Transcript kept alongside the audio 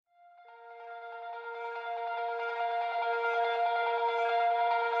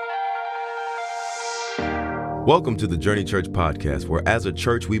Welcome to the Journey Church podcast, where as a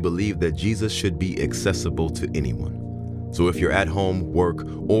church, we believe that Jesus should be accessible to anyone. So if you're at home, work,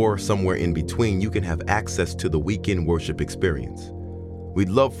 or somewhere in between, you can have access to the weekend worship experience. We'd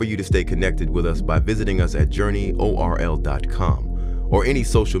love for you to stay connected with us by visiting us at journeyorl.com or any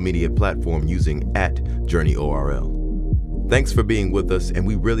social media platform using @JourneyORL. Thanks for being with us, and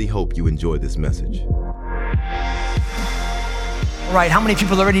we really hope you enjoy this message. All right, how many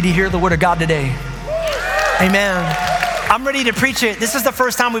people are ready to hear the word of God today? Amen. I'm ready to preach it. This is the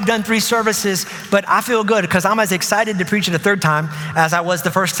first time we've done 3 services, but I feel good because I'm as excited to preach it a third time as I was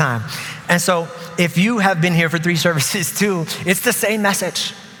the first time. And so if you have been here for 3 services too, it's the same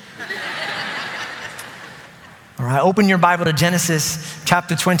message. All right, open your Bible to Genesis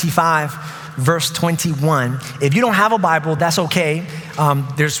chapter 25, verse 21. If you don't have a Bible, that's okay.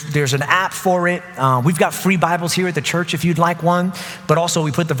 There's an app for it. We've got free Bibles here at the church if you'd like one, but also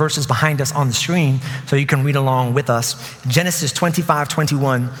we put the verses behind us on the screen so you can read along with us. Genesis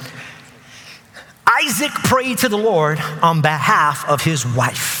 25:21. Isaac prayed to the Lord on behalf of his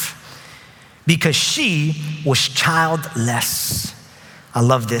wife because she was childless. I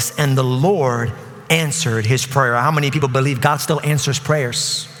love this. And the Lord answered his prayer. How many people believe God still answers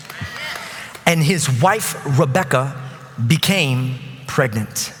prayers? And his wife, Rebecca, became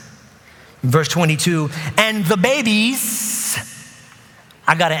pregnant. Verse 22, and the babies,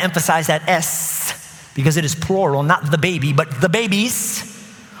 I gotta emphasize that S because it is plural, not the baby, but the babies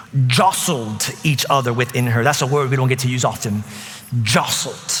jostled each other within her. That's a word we don't get to use often.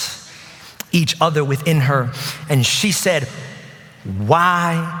 Jostled each other within her. And she said,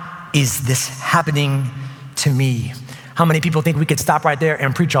 why is this happening to me? How many people think we could stop right there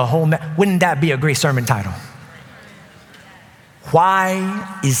and preach a whole wouldn't that be a great sermon title? Why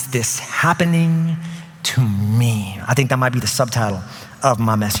is this happening to me? I think that might be the subtitle of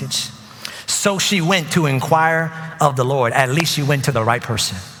my message. So she went to inquire of the Lord. At least she went to the right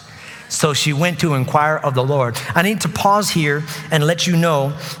person. So she went to inquire of the Lord. I need to pause here and let you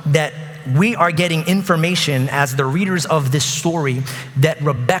know that we are getting information as the readers of this story that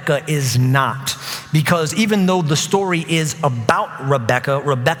Rebecca is not. Because even though the story is about Rebecca,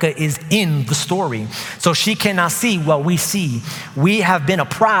 Rebecca is in the story. So she cannot see what we see. We have been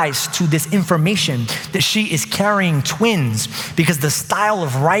apprised to this information that she is carrying twins because the style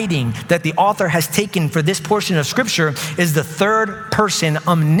of writing that the author has taken for this portion of scripture is the third person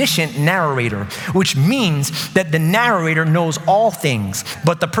omniscient narrator, which means that the narrator knows all things,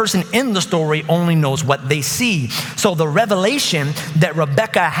 but the person in the story only knows what they see. So the revelation that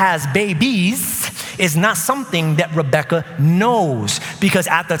Rebecca has babies is not something that Rebecca knows, because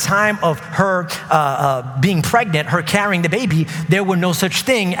at the time of her being pregnant, her carrying the baby, there were no such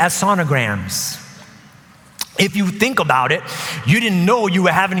thing as sonograms. If you think about it, you didn't know you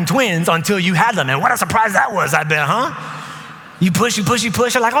were having twins until you had them. And what a surprise that was, I bet, huh? You push,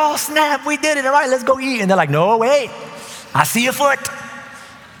 you're like, oh snap, we did it, all right, let's go eat. And they're like, no, wait, I see a foot.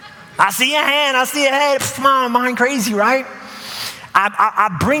 I see a hand, I see a head. Mine crazy, right? I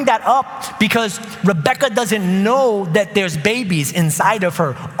bring that up because Rebecca doesn't know that there's babies inside of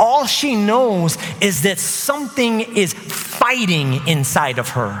her. All she knows is that something is fighting inside of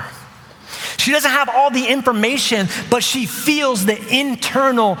her. She doesn't have all the information, but she feels the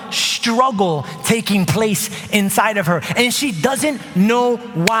internal struggle taking place inside of her. And she doesn't know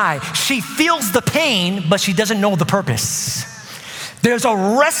why. She feels the pain, but she doesn't know the purpose. There's a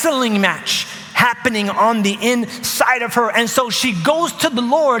wrestling match happening on the inside of her. And so she goes to the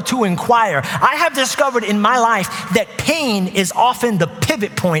Lord to inquire. I have discovered in my life that pain is often the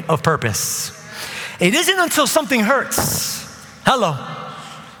pivot point of purpose. It isn't until something hurts,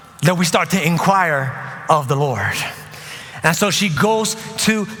 that we start to inquire of the Lord. And so she goes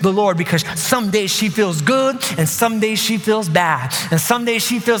to the Lord because some days she feels good and some days she feels bad. And some days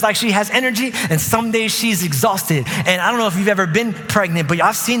she feels like she has energy and some days she's exhausted. And I don't know if you've ever been pregnant, but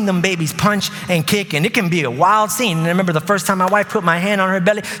I've seen them babies punch and kick, and it can be a wild scene. And I remember the first time my wife put my hand on her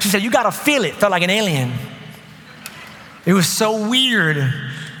belly, she said, you gotta feel it. Felt like an alien. It was so weird.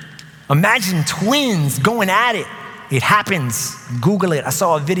 Imagine twins going at it. It happens. Google it. I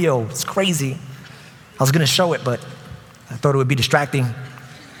saw a video. It's crazy. I was gonna show it, but I thought it would be distracting.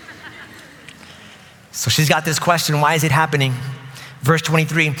 So she's got this question, why is it happening? Verse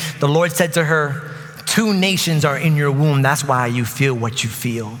 23, the Lord said to her, 2 nations are in your womb. That's why you feel what you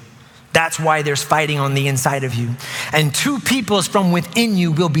feel. That's why there's fighting on the inside of you. And 2 peoples from within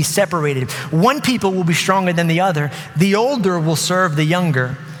you will be separated. 1 people will be stronger than the other. The older will serve the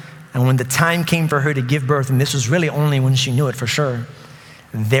younger. And when the time came for her to give birth, and this was really only when she knew it for sure,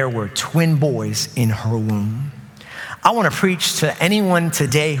 there were twin boys in her womb. I want to preach to anyone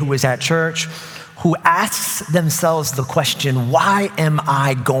today who is at church, who asks themselves the question, why am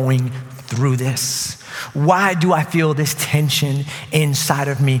I going through this? Why do I feel this tension inside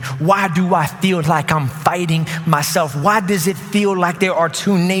of me? Why do I feel like I'm fighting myself? Why does it feel like there are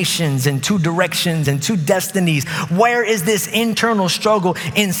two nations and two directions and two destinies? Where is this internal struggle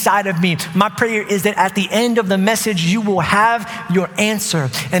inside of me? My prayer is that at the end of the message, you will have your answer.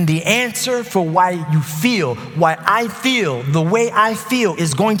 And the answer for why you feel, why I feel the way I feel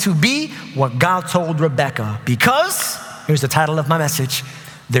is going to be what God told Rebecca. Because, here's the title of my message,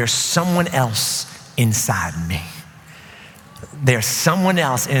 there's someone else inside me. There's someone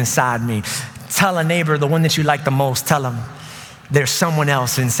else inside me. Tell a neighbor, the one that you like the most, tell them, there's someone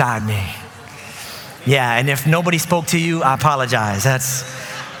else inside me. Yeah, and if nobody spoke to you, I apologize. That's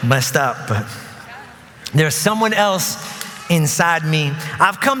messed up, but there's someone else inside me.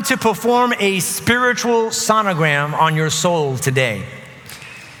 I've come to perform a spiritual sonogram on your soul today.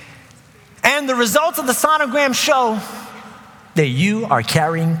 And the results of the sonogram show that you are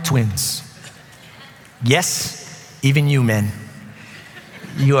carrying twins. Yes, even you men,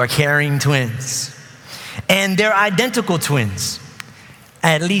 you are carrying twins. And they're identical twins.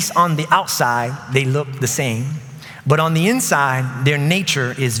 At least on the outside, they look the same. But on the inside, their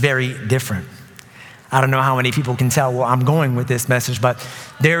nature is very different. I don't know how many people can tell where I'm going with this message, but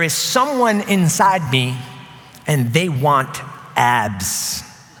there is someone inside me and they want abs.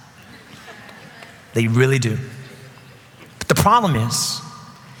 They really do. But the problem is,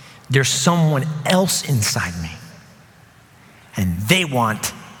 there's someone else inside me, and they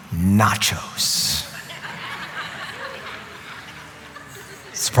want nachos.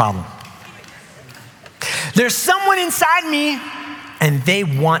 It's a problem. There's someone inside me, and they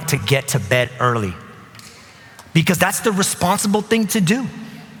want to get to bed early because that's the responsible thing to do.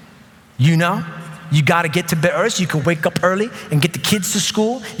 You know? You got to get to bed early so you can wake up early and get the kids to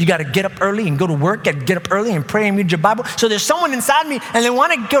school. You got to get up early and go to work, get up early and pray and read your Bible. So there's someone inside me and they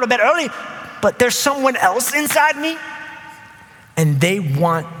want to go to bed early, but there's someone else inside me and they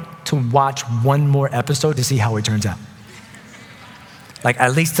want to watch one more episode to see how it turns out. Like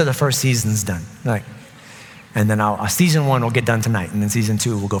at least till the first season's done. Like, and then season 1 will get done tonight and then season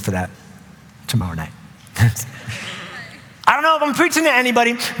 2 we'll go for that tomorrow night. I don't know if I'm preaching to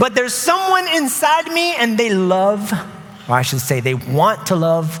anybody, but there's someone inside me and they love, or I should say they want to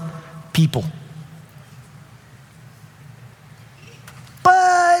love people.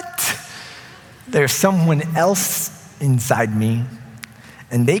 But there's someone else inside me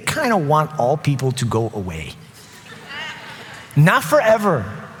and they kind of want all people to go away. Not forever,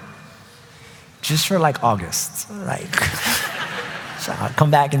 just for like August. Like, so I'll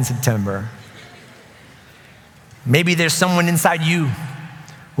come back in September. Maybe there's someone inside you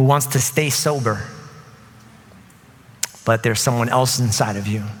who wants to stay sober, but there's someone else inside of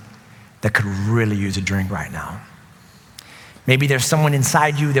you that could really use a drink right now. Maybe there's someone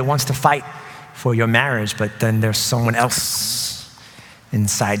inside you that wants to fight for your marriage, but then there's someone else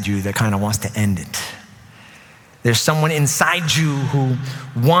inside you that kind of wants to end it. There's someone inside you who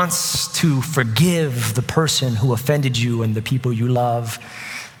wants to forgive the person who offended you and the people you love,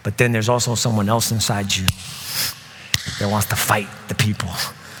 but then there's also someone else inside you that wants to fight the people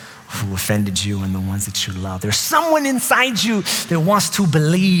who offended you and the ones that you love. There's someone inside you that wants to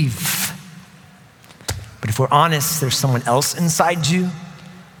believe. But if we're honest, there's someone else inside you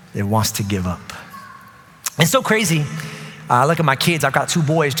that wants to give up. It's so crazy. Look at my kids. I've got 2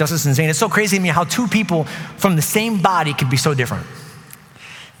 boys, Justice and Zane. It's so crazy to me how 2 people from the same body could be so different.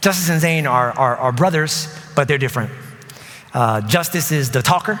 Justice and Zane are brothers, but they're different. Justice is the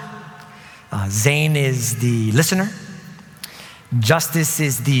talker. Zane is the listener. Justice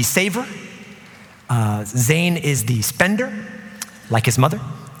is the saver. Zane is the spender, like his mother.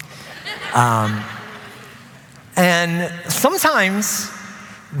 And sometimes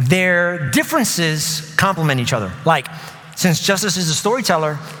their differences complement each other. Like, since Justice is a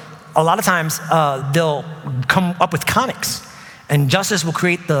storyteller, a lot of times they'll come up with comics. And Justice will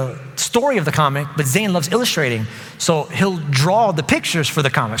create the story of the comic, but Zane loves illustrating. So he'll draw the pictures for the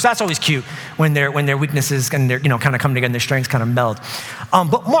comics. That's always cute when their weaknesses and their kind of come together and their strengths kind of meld.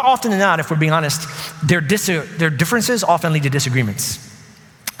 But more often than not, if we're being honest, their differences often lead to disagreements.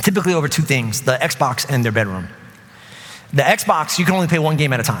 Typically over 2 things, the Xbox and their bedroom. The Xbox, you can only play 1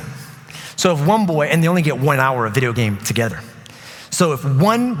 game at a time. So if one boy, and they only get 1 hour of video game together. So if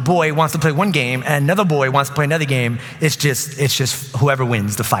one boy wants to play 1 game and another boy wants to play another game, it's just whoever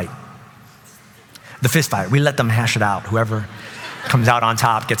wins the fight. The fist fight. We let them hash it out. Whoever comes out on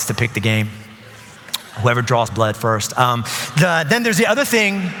top gets to pick the game. Whoever draws blood first. Then there's the other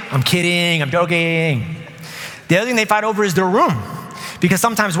thing. I'm kidding. I'm joking. The other thing they fight over is their room. Because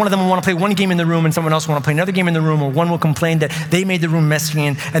sometimes one of them will want to play one game in the room and someone else will want to play another game in the room, or one will complain that they made the room messy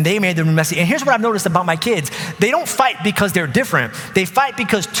and they made the room messy. And here's what I've noticed about my kids. They don't fight because they're different. They fight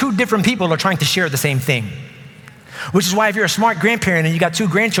because two different people are trying to share the same thing. Which is why if you're a smart grandparent and you got two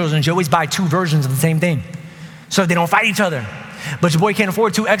grandchildren, you always buy two versions of the same thing. So they don't fight each other. But your boy can't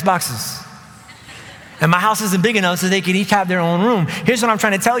afford two Xboxes. And my house isn't big enough so they can each have their own room. Here's what I'm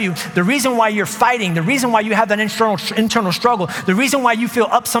trying to tell you. The reason why you're fighting, the reason why you have that internal struggle, the reason why you feel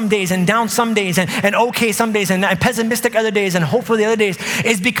up some days and down some days and okay some days and pessimistic other days and hopeful the other days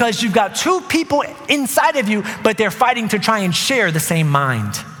is because you've got two people inside of you, but they're fighting to try and share the same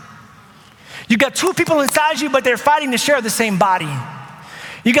mind. You got two people inside you, but they're fighting to share the same body.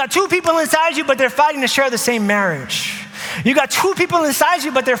 You got two people inside you, but they're fighting to share the same marriage. You got two people inside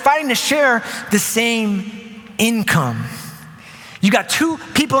you, but they're fighting to share the same income. You got two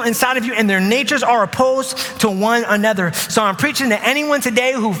people inside of you, and their natures are opposed to one another. So I'm preaching to anyone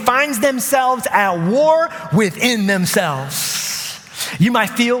today who finds themselves at war within themselves. You might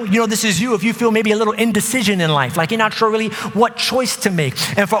feel, this is you, if you feel maybe a little indecision in life, like you're not sure really what choice to make.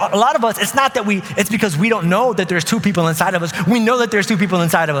 And for a lot of us, it's not that it's because we don't know that there's two people inside of us. We know that there's two people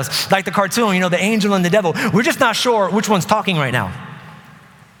inside of us. Like the cartoon, the angel and the devil. We're just not sure which one's talking right now.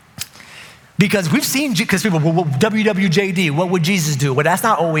 Because people, well, WWJD, what would Jesus do? Well, that's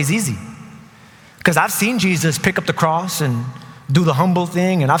not always easy. Because I've seen Jesus pick up the cross and do the humble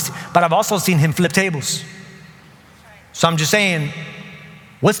thing, but I've also seen him flip tables. So I'm just saying,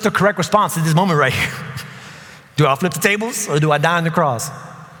 what's the correct response at this moment right here? Do I flip the tables or do I die on the cross?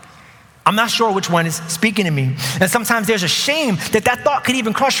 I'm not sure which one is speaking to me. And sometimes there's a shame that thought could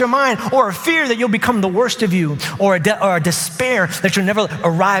even cross your mind, or a fear that you'll become the worst of you, or a despair that you'll never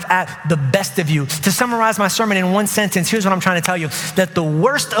arrive at the best of you. To summarize my sermon in one sentence, here's what I'm trying to tell you, that the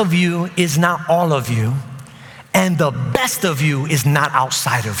worst of you is not all of you, and the best of you is not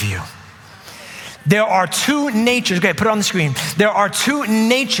outside of you. There are two natures, okay, put it on the screen. There are two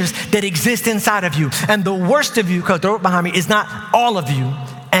natures that exist inside of you. And the worst of you, because throw it behind me, is not all of you.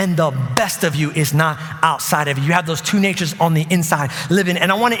 And the best of you is not outside of you. You have those two natures on the inside living.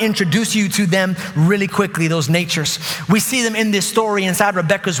 And I want to introduce you to them really quickly, those natures. We see them in this story inside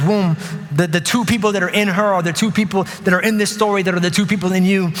Rebecca's womb. The two people that are in her are the two people that are in this story that are the two people in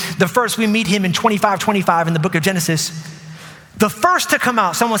you. The first, we meet him in 25:25 in the book of Genesis. The first to come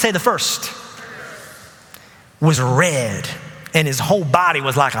out, someone say the first, was red, and his whole body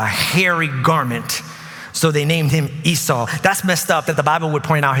was like a hairy garment. So they named him Esau. That's messed up that the Bible would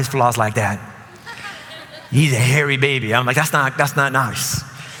point out his flaws like that. He's a hairy baby. I'm like, that's not nice.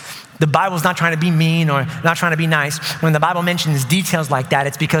 The Bible's not trying to be mean or not trying to be nice. When the Bible mentions details like that,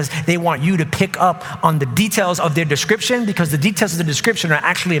 it's because they want you to pick up on the details of their description, because the details of the description are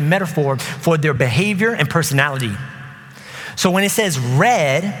actually a metaphor for their behavior and personality. So when it says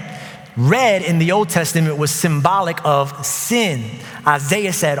red in the Old Testament was symbolic of sin.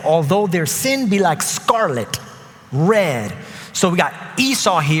 Isaiah said, although their sin be like scarlet, red. So we got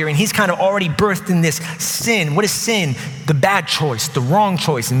Esau here, and he's kind of already birthed in this sin. What is sin? The bad choice, the wrong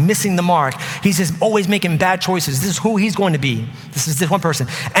choice, and missing the mark. He's just always making bad choices. This is who he's going to be. This is this one person.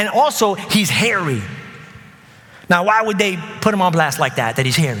 And also, he's hairy. Now, why would they put him on blast like that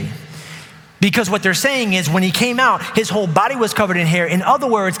he's hairy? Because what they're saying is when he came out, his whole body was covered in hair. In other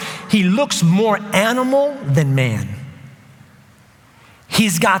words, he looks more animal than man.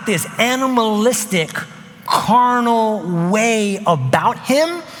 He's got this animalistic, carnal way about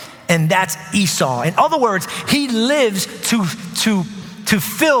him, and that's Esau. In other words, he lives to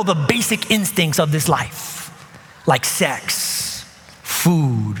fill the basic instincts of this life, like sex,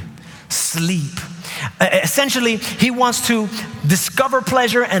 food, sleep. Essentially, he wants to discover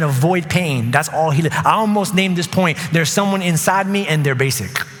pleasure and avoid pain. That's all I almost named this point, there's someone inside me and they're basic.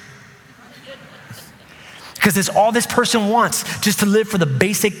 Because it's all this person wants, just to live for the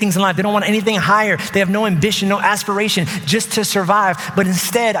basic things in life. They don't want anything higher. They have no ambition, no aspiration, just to survive. But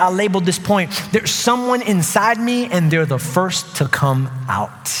instead, I labeled this point, there's someone inside me and they're the first to come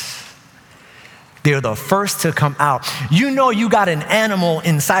out. They're the first to come out. You know you got an animal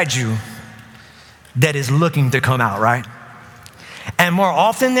inside you that is looking to come out, right? And more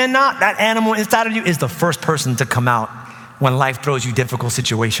often than not, that animal inside of you is the first person to come out when life throws you difficult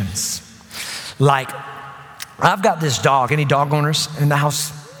situations. Like, I've got this dog. Any dog owners in the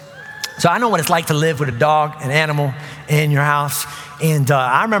house? So I know what it's like to live with a dog, an animal in your house. And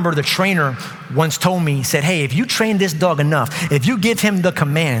I remember the trainer once told me, he said, hey, if you train this dog enough, if you give him the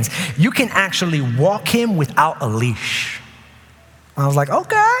commands, you can actually walk him without a leash. I was like,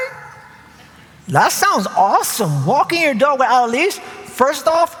 okay. That sounds awesome. Walking your dog without a leash, first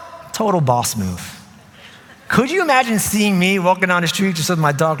off, total boss move. Could you imagine seeing me walking down the street just with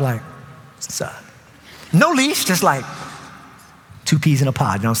my dog like, no leash, just like 2 peas in a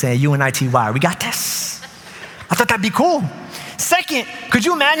pod, you know what I'm saying? UNITY, we got this. I thought that'd be cool. Second, could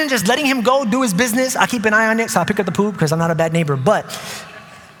you imagine just letting him go do his business? I keep an eye on it, so I pick up the poop because I'm not a bad neighbor,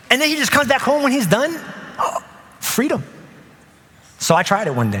 and then he just comes back home when he's done? Oh, freedom. So I tried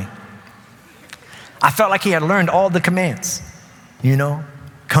it one day. I felt like he had learned all the commands,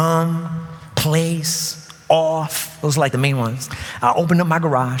 come, place, off. Those are like the main ones. I opened up my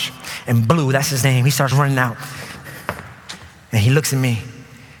garage and Blue, that's his name, he starts running out. And he looks at me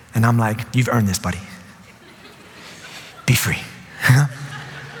and I'm like, you've earned this, buddy. Be free.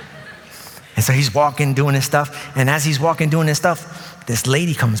 And so he's walking, doing his stuff. And as he's walking, doing his stuff, this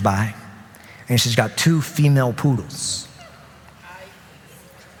lady comes by and she's got 2 female poodles.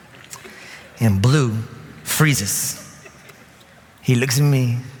 And Blue freezes. He looks at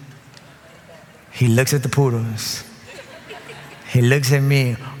me. He looks at the poodles. He looks at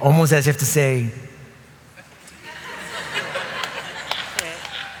me almost as if to say,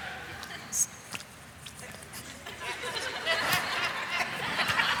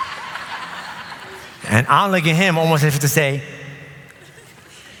 and I'll look at him almost as if to say,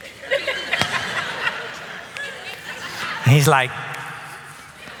 and he's like,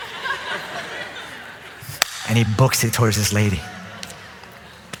 and he books it towards this lady.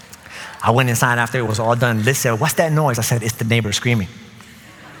 I went inside after it was all done. Liz said, what's that noise? I said, it's the neighbor screaming.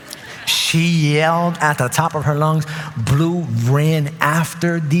 She yelled at the top of her lungs. Blue ran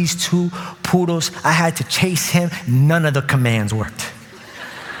after these 2 poodles. I had to chase him. None of the commands worked.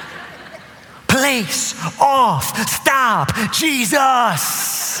 Place, off, stop,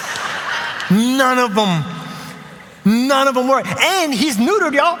 Jesus. None of them worked. And he's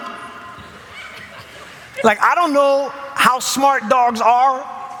neutered, y'all. Like, I don't know how smart dogs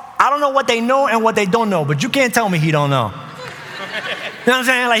are. I don't know what they know and what they don't know, but you can't tell me he don't know. You know what I'm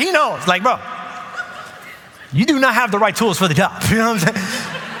saying? Like, he knows. Like, bro, you do not have the right tools for the job. You know what I'm saying?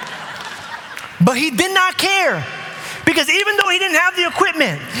 But he did not care. Because even though he didn't have the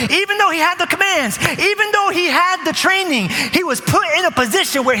equipment, even though he had the commands, even though he had the training, he was put in a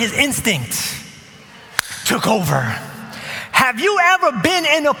position where his instinct took over. Have you ever been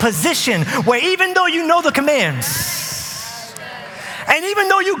in a position where even though you know the commands, and even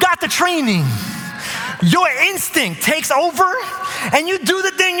though you got the training, your instinct takes over and you do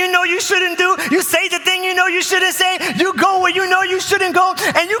the thing you know you shouldn't do, you say the thing you know you shouldn't say, you go where you know you shouldn't go,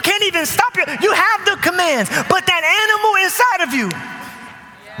 and you can't even stop you. You have the commands, but that animal inside of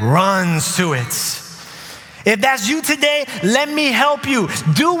you runs to it. If that's you today, let me help you.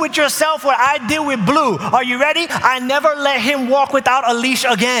 Do with yourself what I did with Blue. Are you ready? I never let him walk without a leash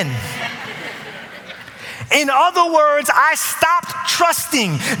again. In other words, I stopped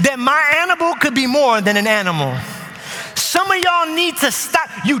trusting that my animal could be more than an animal. Some of y'all need to stop.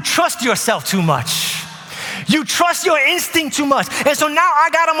 You trust yourself too much. You trust your instinct too much. And so now I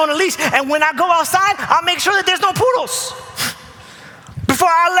got him on a leash, and when I go outside, I'll make sure that there's no poodles before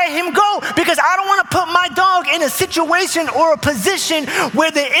I let him go, because I don't want to put my dog in a situation or a position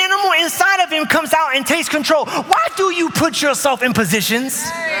where the animal inside of him comes out and takes control. Why do you put yourself in positions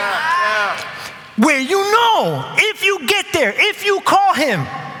where you know if you get there, if you call him,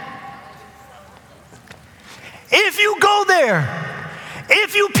 if you go there,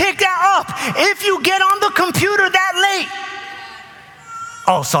 if you pick that up, if you get on the computer that late?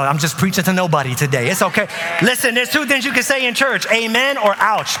 Oh, sorry, I'm just preaching to nobody today. It's okay. Listen, there's 2 things you can say in church, amen or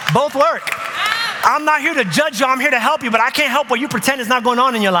ouch. Both work. I'm not here to judge you, I'm here to help you, but I can't help what you pretend is not going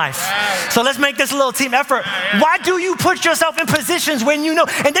on in your life. So let's make this a little team effort. Why do you put yourself in positions when you know,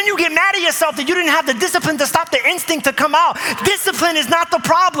 and then you get mad at yourself that you didn't have the discipline to stop the instinct to come out? Discipline is not the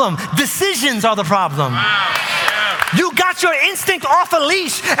problem. Decisions are the problem. You got your instinct off a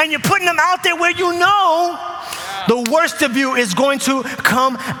leash and you're putting them out there where you know the worst of you is going to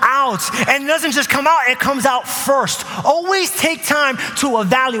come out. And it doesn't just come out, it comes out first. Always take time to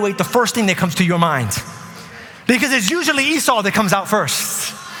evaluate the first thing that comes to your mind, because it's usually Esau that comes out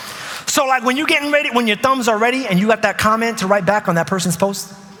first. So like when you're getting ready, when your thumbs are ready and you got that comment to write back on that person's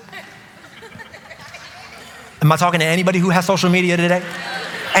post. Am I talking to anybody who has social media today?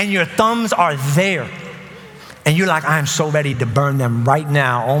 And your thumbs are there and you're like, I'm so ready to burn them right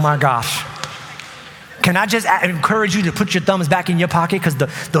now. Oh my gosh. Can I just encourage you to put your thumbs back in your pocket, because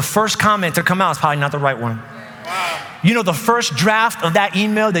the first comment to come out is probably not the right one. Wow. You know, the first draft of that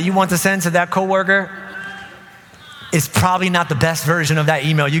email that you want to send to that coworker is probably not the best version of that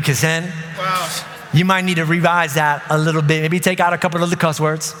email you can send. Wow. You might need to revise that a little bit. Maybe take out a couple of the cuss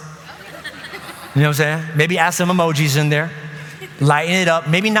words. You know what I'm saying? Maybe add some emojis in there. Lighten it up.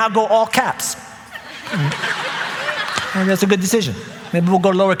 Maybe not go all caps. And that's a good decision. Maybe we'll go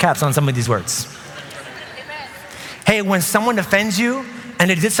lower caps on some of these words. Hey, when someone offends you and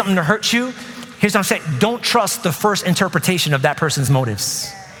they did something to hurt you, here's what I'm saying. Don't trust the first interpretation of that person's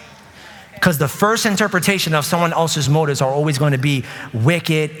motives. Because the first interpretation of someone else's motives are always going to be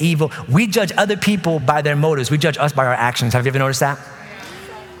wicked, evil. We judge other people by their motives. We judge us by our actions. Have you ever noticed that?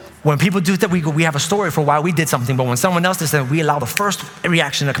 When people do that, we have a story for why we did something. But when someone else does that, we allow the first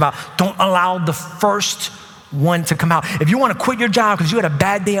reaction to come out. Don't allow the first one to come out. If you want to quit your job because you had a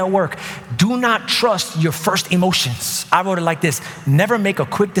bad day at work, do not trust your first emotions. I wrote it like this: never make a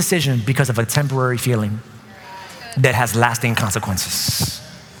quick decision because of a temporary feeling that has lasting consequences.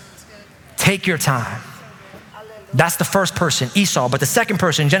 Take your time. That's the first person, Esau. But the second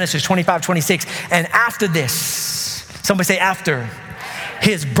person, Genesis 25:26. And after this, somebody say after.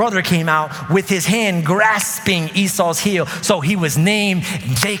 His brother came out with his hand grasping Esau's heel. So he was named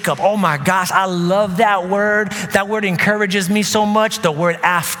Jacob. Oh my gosh, I love that word. That word encourages me so much, the word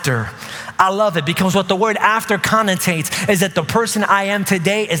after. I love it because what the word after connotates is that the person I am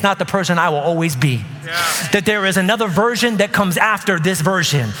today is not the person I will always be. Yeah. That there is another version that comes after this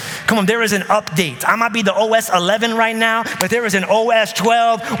version. Come on, there is an update. I might be the OS 11 right now, but there is an OS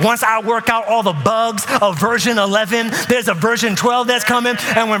 12. Once I work out all the bugs of version 11, there's a version 12 that's coming.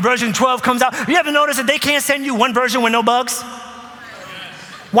 And when version 12 comes out, you ever notice that they can't send you one version with no bugs?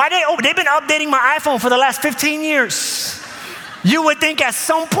 Why they've been updating my iPhone for the last 15 years. You would think at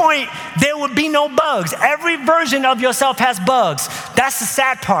some point there would be no bugs. Every version of yourself has bugs. That's the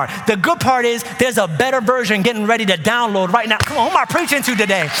sad part. The good part is there's a better version getting ready to download right now. Come on, who am I preaching to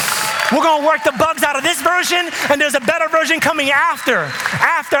today? We're going to work the bugs out of this version, and there's a better version coming after.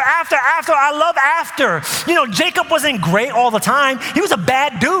 I love after. You know, Jacob wasn't great all the time. He was a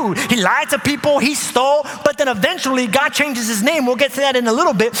bad dude. He lied to people. He stole. But then eventually God changes his name. We'll get to that in a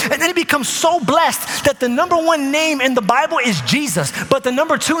little bit. And then he becomes so blessed that the number one name in the Bible is Jesus. But the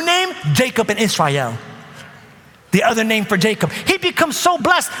number two name, Jacob and Israel. The other name for Jacob. He becomes so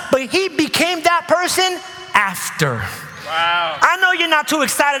blessed, but he became that person after. Wow. I know you're not too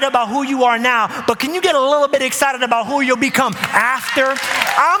excited about who you are now, but can you get a little bit excited about who you'll become after?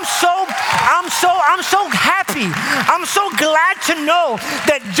 I'm so happy. I'm so glad to know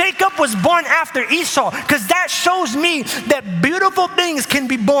that Jacob was born after Esau, because that shows me that beautiful things can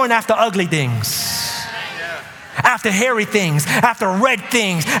be born after ugly things. After hairy things, after red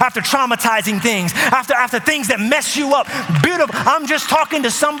things, after traumatizing things, after things that mess you up. Beautiful. I'm just talking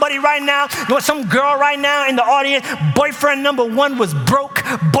to somebody right now, some girl right now in the audience. Boyfriend number 1 was broke.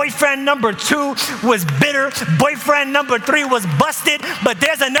 Boyfriend number 2 was bitter. Boyfriend number 3 was busted. But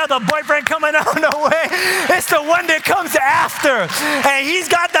there's another boyfriend coming on the way. It's the one that comes after. And he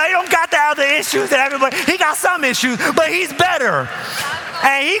don't got the other issues that everybody, he got some issues, but he's better.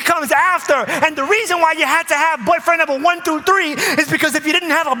 And he comes after. And the reason why you had to have boyfriend number 1 through 3 is because if you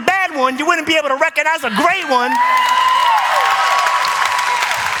didn't have a bad one, you wouldn't be able to recognize a great one.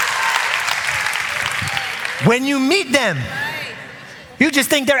 When you meet them, you just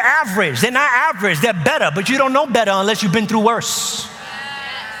think they're average. They're not average, they're better, but you don't know better unless you've been through worse.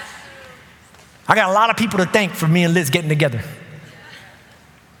 I got a lot of people to thank for me and Liz getting together.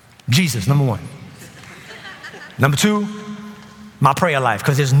 Jesus, number 1. Number 2, my prayer life,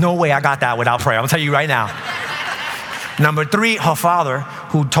 because there's no way I got that without prayer. I'm gonna tell you right now. Number 3, her father,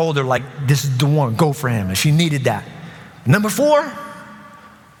 who told her, like, this is the one, go for him, and she needed that. Number 4,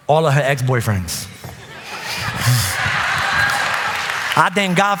 all of her ex-boyfriends. I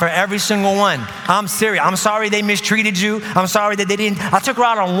thank God for every single one. I'm serious. I'm sorry they mistreated you. I'm sorry that they didn't. I took her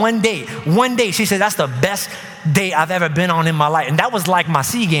out on one date. One date, she said, that's the best date I've ever been on in my life. And that was like my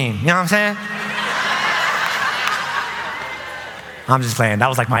C game. You know what I'm saying? I'm just playing. That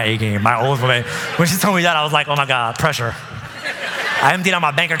was like my A game, my old way. When she told me that, I was like, oh my God, pressure. I emptied out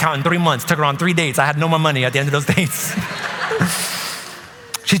my bank account in 3 months, took her on 3 dates. I had no more money at the end of those dates.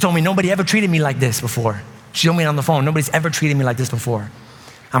 She told me, nobody ever treated me like this before. She told me on the phone, nobody's ever treated me like this before.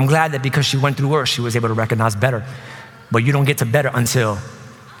 I'm glad that because she went through worse, she was able to recognize better. But you don't get to better until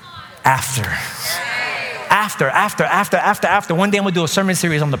after. After. One day I'm gonna do a sermon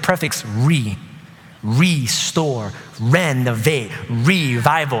series on the prefix re. Restore, renovate,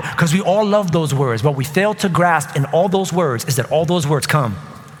 revival. Because we all love those words. What we fail to grasp in all those words is that all those words come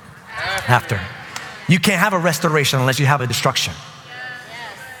after. You can't have a restoration unless you have a destruction.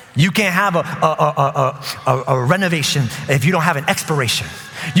 You can't have a renovation if you don't have an expiration.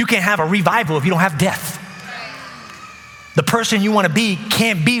 You can't have a revival if you don't have death. The person you want to be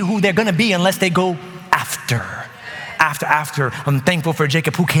can't be who they're going to be unless they go after. after. I'm thankful for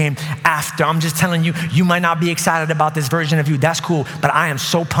Jacob who came after. I'm just telling you, you might not be excited about this version of you. That's cool, but I am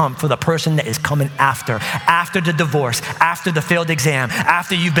so pumped for the person that is coming after. After the divorce, after the failed exam,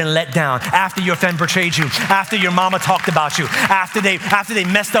 after you've been let down, after your friend betrayed you, after your mama talked about you, after they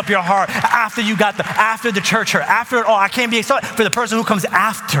messed up your heart, after the church hurt, after it all. I can't be excited for the person who comes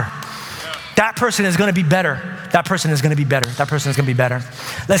after. That person is going to be better. That person is going to be better. That person is going to be better.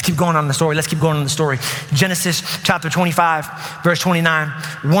 Let's keep going on the story. Genesis chapter 25, verse 29.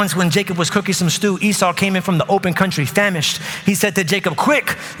 Once when Jacob was cooking some stew, Esau came in from the open country, famished. He said to Jacob,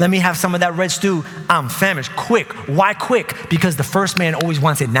 quick, let me have some of that red stew. I'm famished. Quick. Why quick? Because the first man always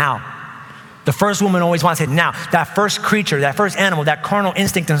wants it now. The first woman always wants it now. That first creature, that first animal, that carnal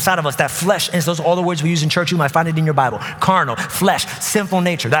instinct inside of us, that flesh, and those are all the words we use in church. You might find it in your Bible. Carnal, flesh, sinful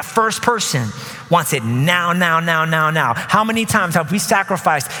nature. That first person wants it now. How many times have we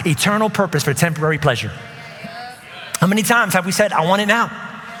sacrificed eternal purpose for temporary pleasure? How many times have we said, I want it now?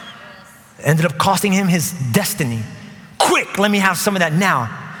 Ended up costing him his destiny. Quick, let me have some of that now.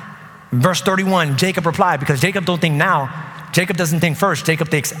 Verse 31, Jacob replied, because Jacob don't think now. Jacob doesn't think first. Jacob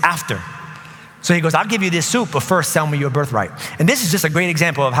thinks after. So he goes, I'll give you this soup, but first sell me your birthright. And this is just a great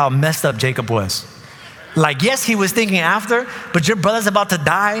example of how messed up Jacob was. Like, yes, he was thinking after, but your brother's about to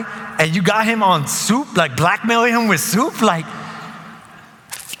die, and you got him on soup, like blackmailing him with soup? Like,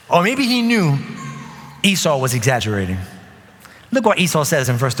 or maybe he knew Esau was exaggerating. Look what Esau says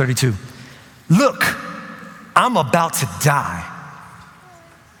in verse 32. Look, I'm about to die.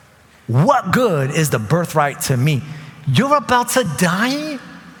 What good is the birthright to me? You're about to die?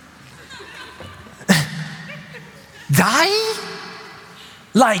 Die?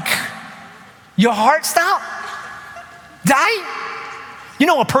 Like, your heart stop? Die? You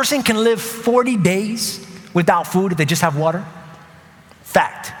know, a person can live 40 days without food if they just have water.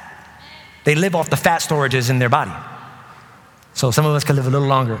 Fact. They live off the fat storages in their body. So some of us can live a little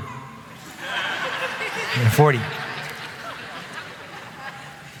longer than 40.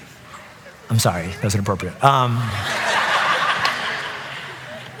 I'm sorry, that was inappropriate.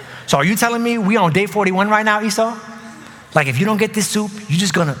 So are you telling me we on day 41 right now, Esau? Like, if you don't get this soup, you're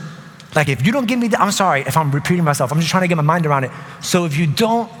just gonna, like, if you don't give me I'm sorry if I'm repeating myself. I'm just trying to get my mind around it. So if you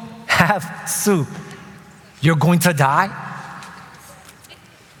don't have soup, you're going to die?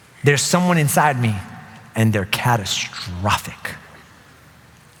 There's someone inside me, and they're catastrophic.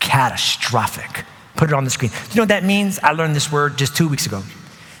 Catastrophic. Put it on the screen. You know what that means? I learned this word just 2 weeks ago.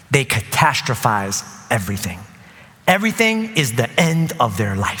 They catastrophize everything. Everything is the end of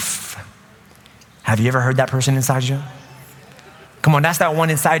their life. Have you ever heard that person inside you? Come on, that's that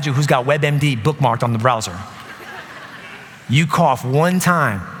one inside you who's got WebMD bookmarked on the browser. You cough one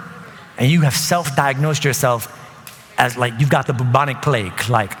time, and you have self-diagnosed yourself as like you've got the bubonic plague,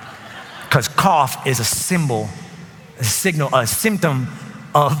 like, because cough is a symbol, a signal, a symptom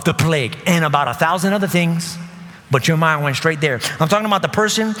of the plague, and about 1,000 other things, but your mind went straight there. I'm talking about the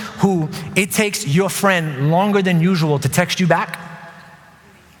person who it takes your friend longer than usual to text you back,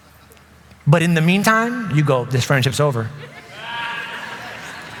 but in the meantime, you go, this friendship's over.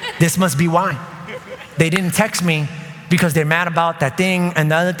 This must be why. They didn't text me because they're mad about that thing and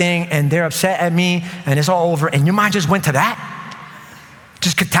the other thing, and they're upset at me, and it's all over, and your mind just went to that?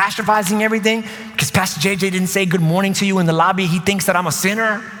 Just catastrophizing everything? Because Pastor JJ didn't say good morning to you in the lobby, he thinks that I'm a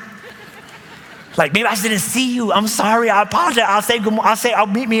sinner? Like, maybe I didn't see you. I'm sorry, I apologize. I'll say good morning. I'll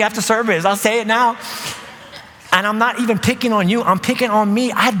meet me after service. I'll say it now. And I'm not even picking on you, I'm picking on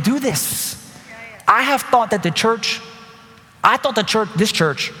me. I do this. I have thought that this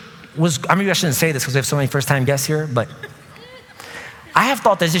church was, maybe I shouldn't say this because we have so many first-time guests here, but I have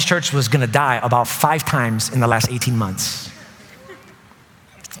thought that this church was gonna die about 5 times in the last 18 months.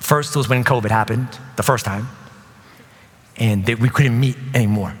 First was when COVID happened, the first time, and we couldn't meet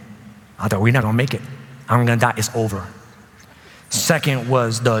anymore. I thought, we're not gonna make it. I'm gonna die, it's over. Second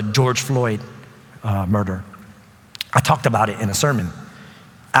was the George Floyd murder. I talked about it in a sermon.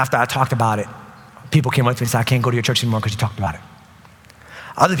 After I talked about it, people came up to me and said, I can't go to your church anymore because you talked about it.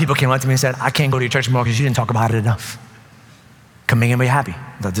 Other people came up to me and said, I can't go to your church anymore because you didn't talk about it enough. Couldn't make anybody happy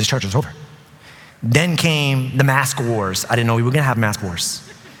that this church was over. Then came the mask wars. I didn't know we were gonna have mask wars.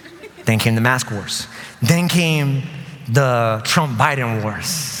 Then came the mask wars. Then came the Trump-Biden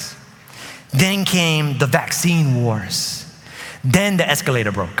wars. Then came the vaccine wars. Then the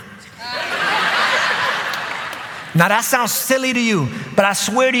escalator broke. Now that sounds silly to you, but I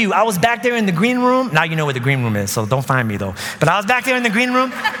swear to you, I was back there in the green room. Now you know where the green room is, so don't find me though. But I was back there in the green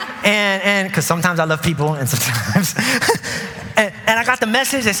room, and because sometimes I love people, and sometimes, and I got the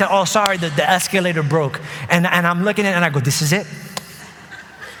message. They said, oh, sorry, the escalator broke. And I'm looking at it, and I go, this is it.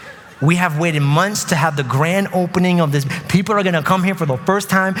 We have waited months to have the grand opening of this. People are going to come here for the first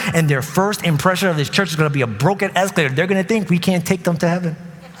time, and their first impression of this church is going to be a broken escalator. They're going to think we can't take them to heaven.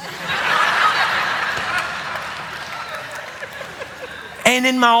 And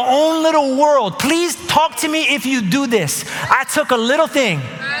in my own little world, please talk to me if you do this. I took a little thing,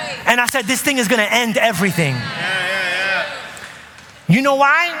 and I said, this thing is going to end everything. You know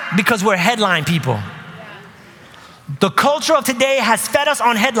why? Because we're headline people. The culture of today has fed us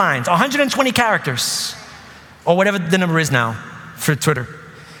on headlines, 120 characters, or whatever the number is now for Twitter.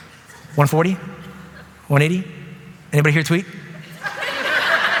 140? 180? Anybody here tweet?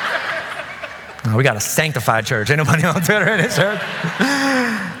 Oh, we got a sanctified church. Ain't nobody on Twitter in this church.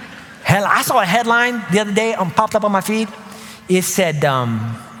 Hell, I saw a headline the other day, popped up on my feed. It said,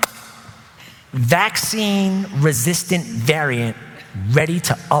 vaccine-resistant variant ready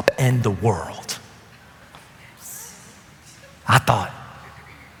to upend the world. I thought,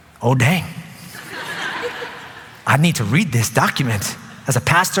 oh dang, I need to read this document. As a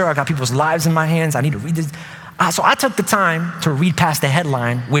pastor, I got people's lives in my hands. I need to read this. So I took the time to read past the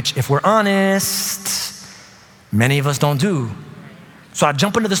headline, which if we're honest, many of us don't do. So I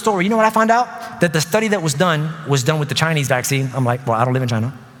jump into the story. You know what I found out? That the study that was done with the Chinese vaccine. I'm like, well, I don't live in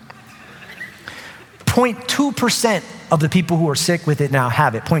China. 0.2% of the people who are sick with it now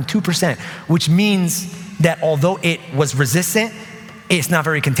have it, 0.2%, which means that although it was resistant, it's not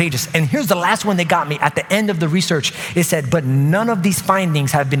very contagious. And here's the last one that got me. At the end of the research, it said, but none of these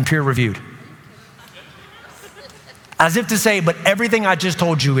findings have been peer reviewed. As if to say, but everything I just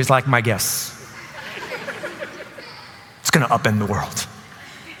told you is like my guess. It's gonna upend the world.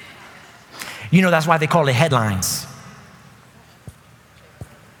 You know, that's why they call it headlines.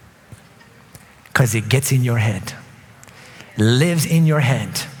 Because it gets in your head, lives in your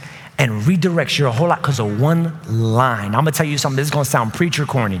head, and redirects your whole life because of one line. I'm gonna tell you something, this is gonna sound preacher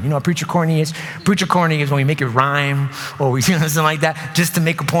corny. You know what preacher corny is? Preacher corny is when we make it rhyme or we do something like that just to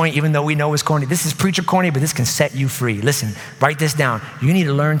make a point even though we know it's corny. This is preacher corny, but this can set you free. Listen, write this down. You need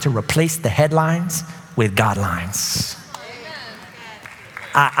to learn to replace the headlines with God lines.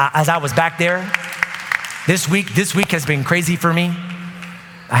 As I was back there, this week has been crazy for me.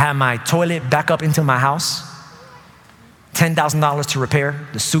 I had my toilet back up into my house. $10,000 to repair,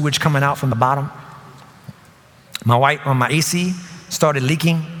 the sewage coming out from the bottom. My AC started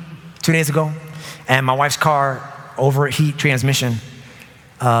leaking 2 days ago, and my wife's car overheat transmission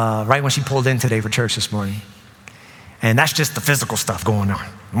right when she pulled in today for church this morning. And that's just the physical stuff going on.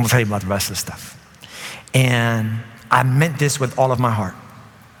 I'm gonna tell you about the rest of the stuff. And I meant this with all of my heart.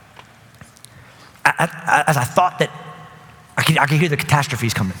 As I thought that I could hear the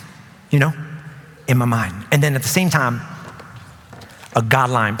catastrophes coming, you know, in my mind. And then at the same time, a God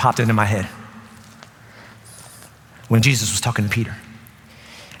line popped into my head when Jesus was talking to Peter.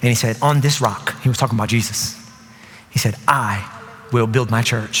 And he said, on this rock, he was talking about Jesus. He said, I will build my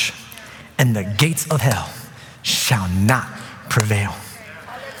church, and the gates of hell shall not prevail.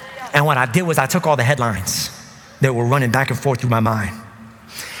 And what I did was I took all the headlines that were running back and forth through my mind,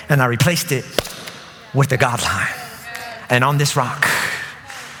 and I replaced it with the God line. And on this rock,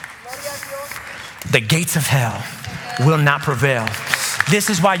 the gates of hell will not prevail. This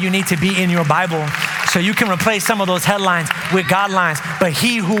is why you need to be in your Bible, so you can replace some of those headlines with God lines. But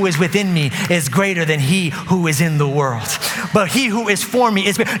he who is within me is greater than he who is in the world. But he who is for me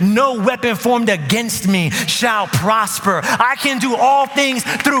is greater. No weapon formed against me shall prosper. I can do all things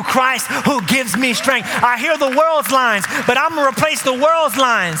through Christ who gives me strength. I hear the world's lines, but I'm gonna replace the world's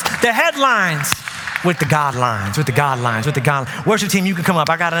lines, the headlines, with the God lines, with the God lines, with the God lines. Worship team, you can come up.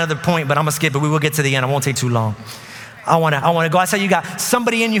 I got another point, but I'm gonna skip it. We will get to the end. I won't take too long. I wanna go. I say you got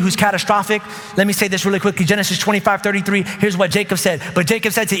somebody in you who's catastrophic. Let me say this really quickly. Genesis 25:33. Here's what Jacob said. But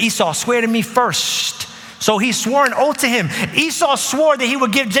Jacob said to Esau, swear to me first. So he swore an oath to him. Esau swore that he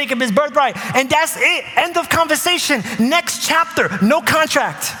would give Jacob his birthright. And that's it. End of conversation. Next chapter. No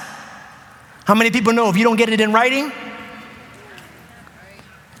contract. How many people know if you don't get it in writing?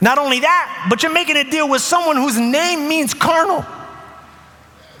 Not only that, but you're making a deal with someone whose name means carnal.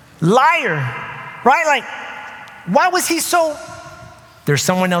 Liar. Right? Like, why was he so? There's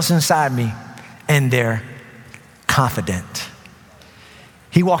someone else inside me, and they're confident.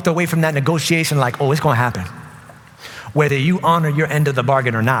 He walked away from that negotiation like, oh, it's gonna happen, whether you honor your end of the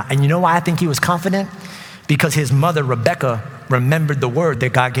bargain or not. And you know why I think he was confident? Because his mother, Rebecca, remembered the word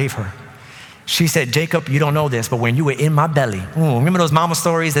that God gave her. She said, Jacob, you don't know this, but when you were in my belly, remember those mama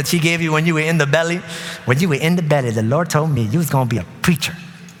stories that she gave you when you were in the belly? When you were in the belly, the Lord told me you was gonna be a preacher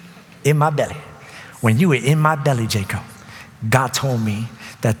in my belly. When you were in my belly, Jacob, God told me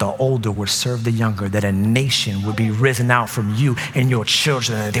that the older would serve the younger, that a nation would be risen out from you and your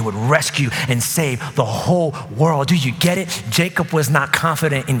children, and they would rescue and save the whole world. Do you get it? Jacob was not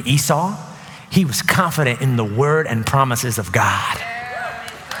confident in Esau. He was confident in the word and promises of God.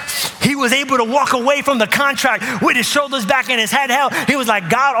 He was able to walk away from the contract with his shoulders back and his head held. He was like,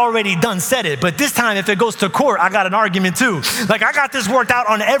 God already done said it, but this time if it goes to court, I got an argument too. Like, I got this worked out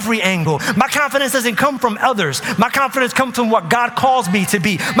on every angle. My confidence doesn't come from others. My confidence comes from what God calls me to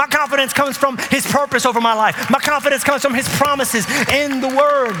be. My confidence comes from his purpose over my life. My confidence comes from his promises in the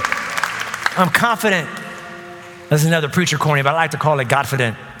word. I'm confident. That's another preacher corny, but I like to call it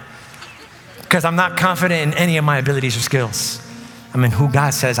Godfident, because I'm not confident in any of my abilities or skills. I'm in who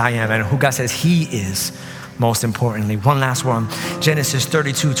God says I am and who God says he is, most importantly. One last one, Genesis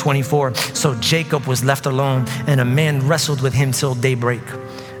 32:24. So Jacob was left alone, and a man wrestled with him till daybreak.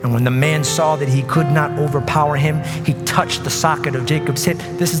 And when the man saw that he could not overpower him, he touched the socket of Jacob's hip.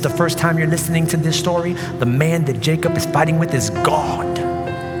 This is the first time you're listening to this story. The man that Jacob is fighting with is God.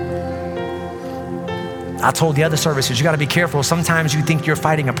 I told the other services, you got to be careful. Sometimes you think you're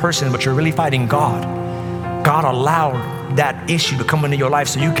fighting a person, but you're really fighting God. God allowed that issue to come into your life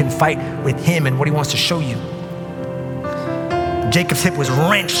so you can fight with him and what he wants to show you. Jacob's hip was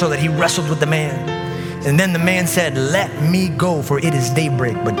wrenched so that he wrestled with the man. And then the man said, let me go, for it is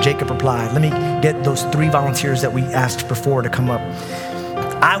daybreak. But Jacob replied, let me get those 3 volunteers that we asked before to come up.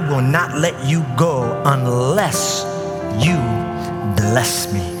 I will not let you go unless you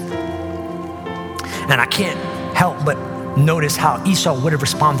bless me. And I can't help but notice how Esau would have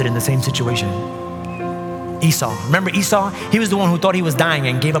responded in the same situation. Esau, remember Esau? He was the one who thought he was dying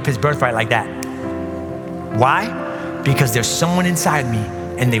and gave up his birthright like that. Why? Because there's someone inside me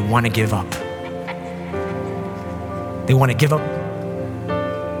and they want to give up. They want to give up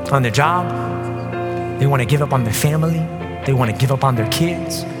on their job. They want to give up on their family. They want to give up on their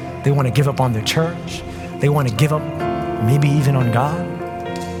kids. They want to give up on their church. They want to give up maybe even on God.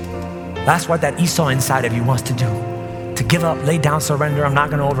 That's what that Esau inside of you wants to do. To give up, lay down, surrender. I'm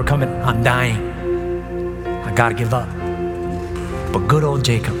not going to overcome it. I'm dying. I got to give up. But good old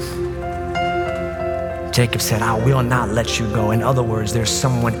Jacob said, I will not let you go. In other words, there's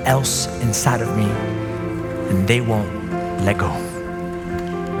someone else inside of me and they won't let go.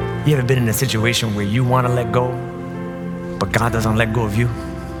 You ever been in a situation where you want to let go, but God doesn't let go of you?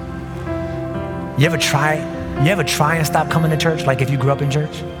 You ever try and stop coming to church, like if you grew up in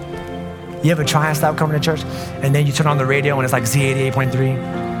church? You ever try and stop coming to church and then you turn on the radio and it's like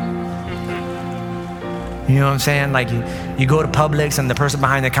Z88.3? You know what I'm saying? Like you go to Publix and the person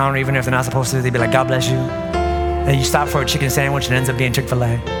behind the counter, even if they're not supposed to, they'd be like, God bless you. And you stop for a chicken sandwich and it ends up being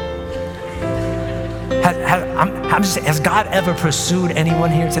Chick-fil-A. Has God ever pursued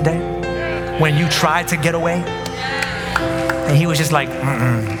anyone here today? When you tried to get away? And he was just like,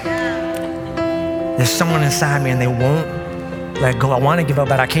 There's someone inside me and they won't let go. I want to give up,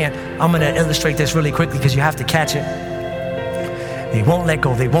 but I can't. I'm going to illustrate this really quickly because you have to catch it. They won't let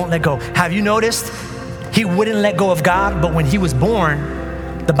go. They won't let go. Have you noticed? He wouldn't let go of God, but when he was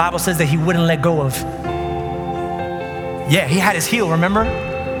born, the Bible says that he wouldn't let go of. Yeah, he had his heel, remember?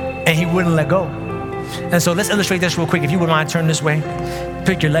 And he wouldn't let go. And so let's illustrate this real quick. If you wouldn't mind, turn this way.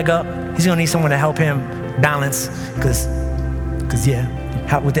 Pick your leg up. He's going to need someone to help him balance because yeah,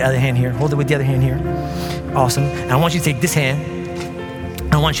 with the other hand here. Hold it with the other hand here. Awesome. And I want you to take this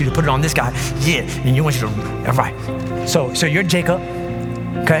hand. I want you to put it on this guy. Yeah. And you want you to, all right. So you're Jacob,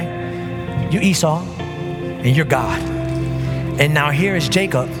 okay? You're Esau. And you're God. And now here is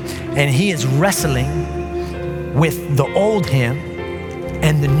Jacob, and he is wrestling with the old him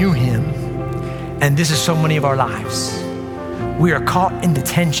and the new him. And this is so many of our lives. We are caught in the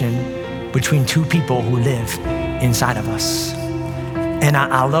tension between two people who live inside of us. And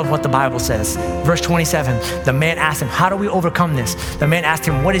I love what the Bible says. Verse 27, the man asked him, how do we overcome this? The man asked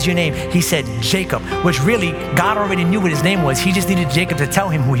him, what is your name? He said, Jacob, which really, God already knew what his name was. He just needed Jacob to tell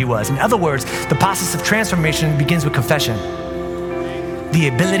him who he was. In other words, the process of transformation begins with confession. The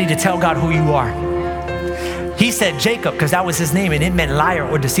ability to tell God who you are. He said Jacob because that was his name and it meant liar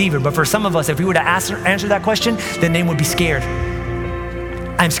or deceiver. But for some of us, if we were to answer that question, the name would be scared.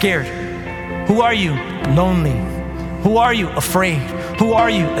 I'm scared. Who are you? Lonely. Who are you? Afraid. Who are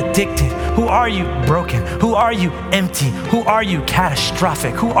you? Addicted. Who are you? Broken. Who are you? Empty. Who are you?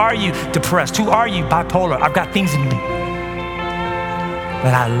 Catastrophic. Who are you? Depressed. Who are you? Bipolar. I've got things in me.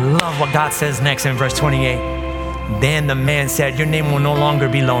 But I love what God says next in verse 28. Then the man said, your name will no longer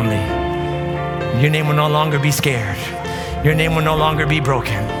be lonely. Your name will no longer be scared. Your name will no longer be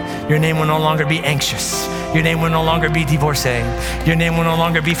broken. Your name will no longer be anxious. Your name will no longer be divorcee. Your name will no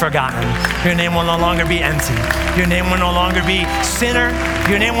longer be forgotten. Your name will no longer be empty. Your name will no longer be sinner.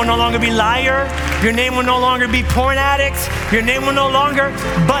 Your name will no longer be liar. Your name will no longer be porn addict. Your name will no longer,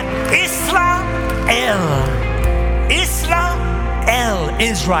 but Israel.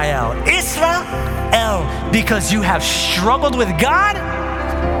 Israel, because you have struggled with God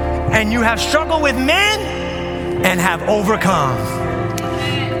and you have struggled with men and have overcome.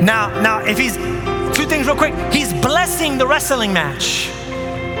 Now, if he's, two things real quick, he's blessing the wrestling match.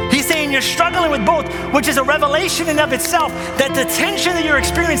 He's saying you're struggling with both, which is a revelation in of itself that the tension that you're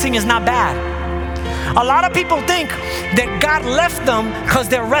experiencing is not bad. A lot of people think that God left them because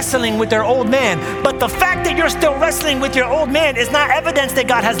they're wrestling with their old man. But the fact that you're still wrestling with your old man is not evidence that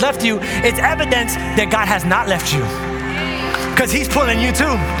God has left you. It's evidence that God has not left you, because he's pulling you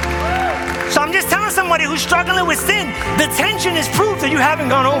too. So I'm just telling somebody who's struggling with sin, the tension is proof that you haven't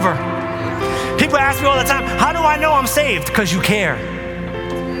gone over. People ask me all the time, how do I know I'm saved? Because you care.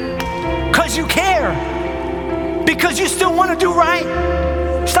 Because you care. Because you still want to do right.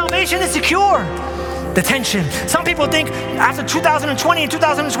 Salvation is secure. The tension. Some people think after 2020 and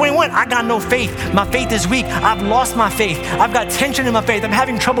 2021, I got no faith. My faith is weak. I've lost my faith. I've got tension in my faith. I'm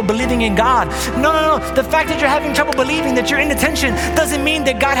having trouble believing in God. No. The fact that you're having trouble believing, that you're in the tension, doesn't mean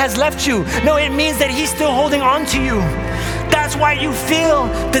that God has left you. No, it means that he's still holding on to you. That's why you feel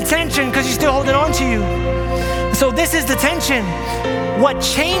the tension, because he's still holding on to you. So this is the tension. What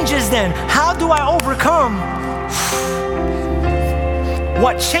changes then? How do I overcome?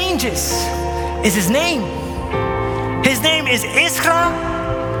 What changes is his name. His name is Israel.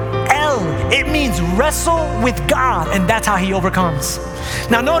 It means wrestle with God, and that's how he overcomes.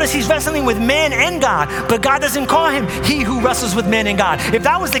 Now notice he's wrestling with man and God, but God doesn't call him he who wrestles with man and God. If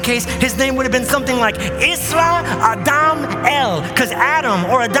that was the case, his name would have been something like Israel Adam El, because Adam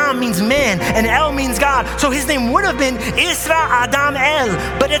or Adam means man and El means God. So his name would have been Israel Adam El.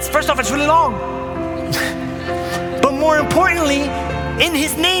 But first off, it's really long. But more importantly, in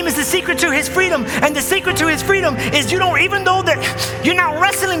his name is the secret to his freedom. And the secret to his freedom is even though that you're not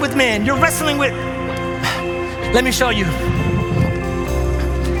wrestling with man, you're wrestling with, let me show you.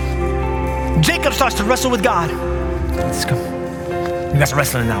 Jacob starts to wrestle with God. Let's go. You guys are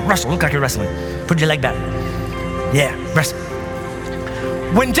wrestling now. Wrestle, look like you're wrestling. Put your leg back. Yeah, wrestle.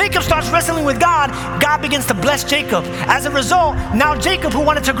 When Jacob starts wrestling with God, God begins to bless Jacob. As a result, now Jacob, who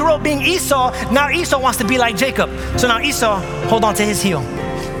wanted to grow up being Esau, now Esau wants to be like Jacob. So now Esau, hold on to his heel.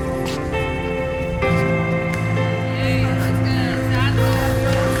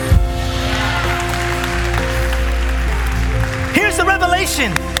 Here's the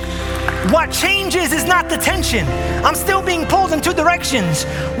revelation. What changes is not the tension. I'm still being pulled in two directions.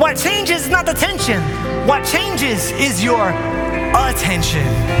 What changes is not the tension. What changes is your attention.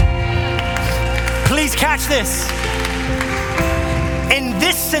 Please catch this. In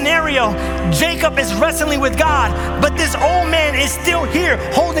this scenario, Jacob is wrestling with God, but this old man is still here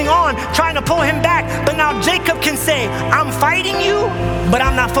holding on, trying to pull him back. But now Jacob can say, I'm fighting you, but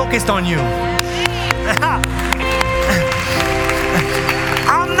I'm not focused on you.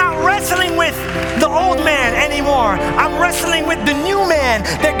 I'm not wrestling with the old man anymore. I'm wrestling with the new man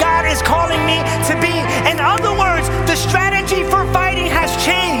that God is calling me to be. In other words, the strategy for fighting has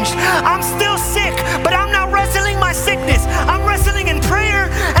changed. I'm still sick, but I'm not wrestling my sickness. I'm wrestling in prayer,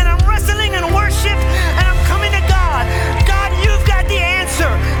 and I'm wrestling in worship, and I'm coming to God. God, you've got the answer.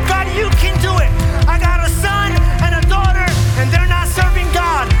 God, you can do it. I got a son and a daughter, and they're not serving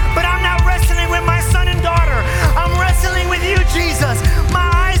God, but I'm not wrestling with my son and daughter. I'm wrestling with you, Jesus. My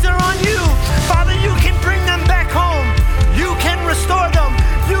eyes are on you. Father, you can bring them back home. You can restore them.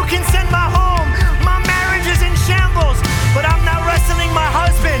 You can send my home. My marriage is in shambles, but I'm not wrestling my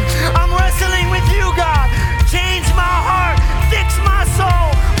husband. I'm wrestling with you, God. Change my heart. Fix my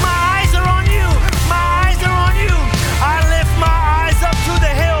soul. My eyes are on you. My eyes are on you. I lift my eyes up to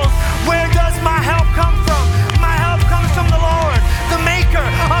the hills. Where does my help come from? My help comes from the Lord, the maker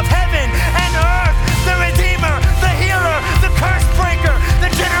of heaven and earth, the Redeemer, the healer, the curse breaker,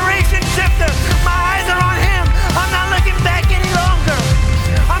 the generation shifter. My eyes are on him. I'm not looking back any longer.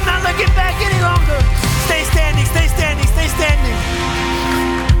 I'm not looking back any longer. Stay standing, stay standing, stay standing.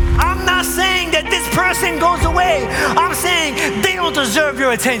 I'm not saying that this person goes away. I'm saying they don't deserve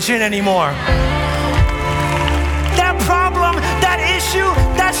your attention anymore. That problem, that issue,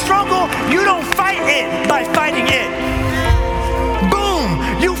 that struggle, you don't fight it by fighting it. Boom!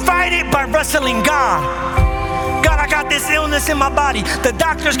 You fight it by wrestling God. God, I got this illness in my body. The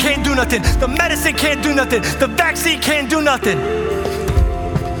doctors can't do nothing. The medicine can't do nothing. The vaccine can't do nothing.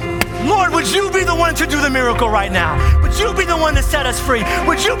 Lord, Would you be the one to do the miracle right now? Would you be the one to set us free?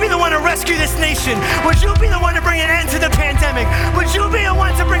 Would you be the one to rescue this nation? Would you be the one to bring an end to the pandemic? Would you be the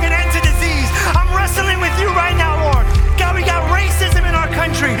one to bring an end to disease? I'm wrestling with you right now, Lord. God, we got racism in our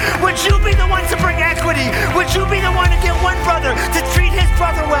country. Would you be the one to bring equity? Would you be the one to get one brother to treat his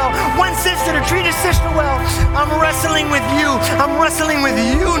brother well, one sister to treat his sister well? I'm wrestling with you. I'm wrestling with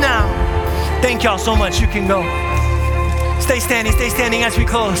you now. Thank y'all so much. You can go. Stay standing as we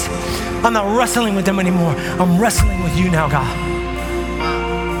close. I'm not wrestling with them anymore. I'm wrestling with you now, God.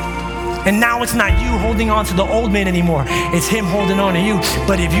 And now it's not you holding on to the old man anymore. It's him holding on to you.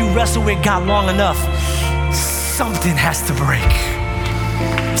 But if you wrestle with God long enough, something has to break.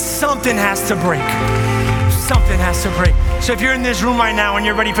 Something has to break. Something has to break. So if you're in this room right now and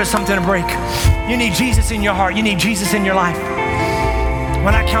you're ready for something to break, you need Jesus in your heart. You need Jesus in your life.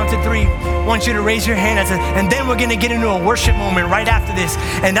 When I count to 3, I want you to raise your hand, and then we're gonna get into a worship moment right after this.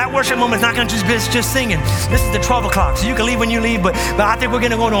 And that worship moment is not gonna just be just singing. This is the 12 o'clock, so you can leave when you leave, but I think we're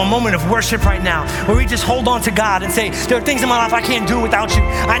gonna go to a moment of worship right now, where we just hold on to God and say, there are things in my life I can't do without you.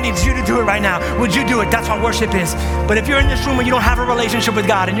 I need you to do it right now. Would you do it? That's what worship is. But if you're in this room and you don't have a relationship with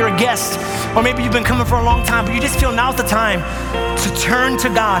God, and you're a guest, or maybe you've been coming for a long time, but you just feel now's the time to turn to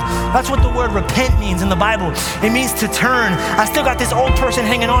God. That's what the word repent means in the Bible. It means to turn. I still got this old person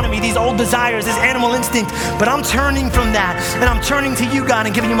hanging on to me, these old desires, this animal instinct, but I'm turning from that, and I'm turning to you, God,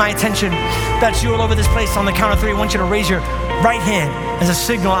 and giving you my attention. That's you all over this place. On the count of 3, I want you to raise your right hand as a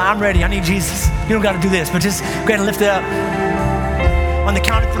signal. I'm ready. I need Jesus. You don't got to do this, but just go ahead and lift it up. On the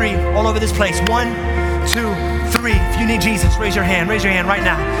count of 3, all over this place. 1, 2, 3. If you need Jesus, raise your hand. Raise your hand right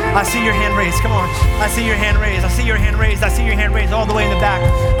now. I see your hand raised. Come on. I see your hand raised. I see your hand raised. I see your hand raised all the way in the back.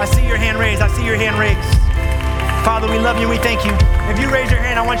 I see your hand raised. I see your hand raised. Father, we love you. We thank you. If you raise your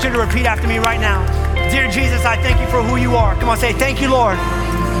hand, I want you to repeat after me right now. Dear Jesus, I thank you for who you are. Come on, say, thank you, Lord.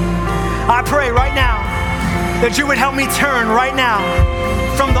 I pray right now that you would help me turn right now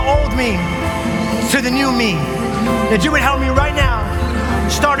from the old me to the new me. That you would help me right now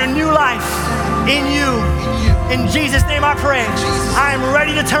start a new life in you. In Jesus' name I pray. I am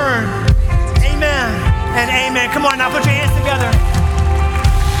ready to turn. Amen and amen. Come on now, put your hands together.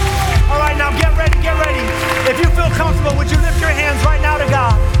 All right, now get ready, get ready. If you feel comfortable, would you lift your hands right now to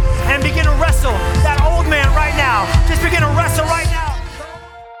God and begin to wrestle that old man right now. Just begin to wrestle right now.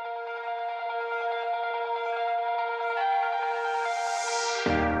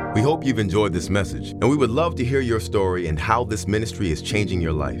 We hope you've enjoyed this message, and we would love to hear your story and how this ministry is changing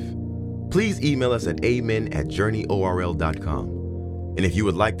your life. Please email us at amen@journeyorl.com. And if you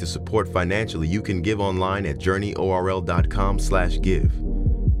would like to support financially, you can give online at journeyorl.com/give.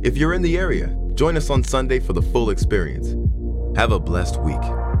 If you're in the area, join us on Sunday for the full experience. Have a blessed week.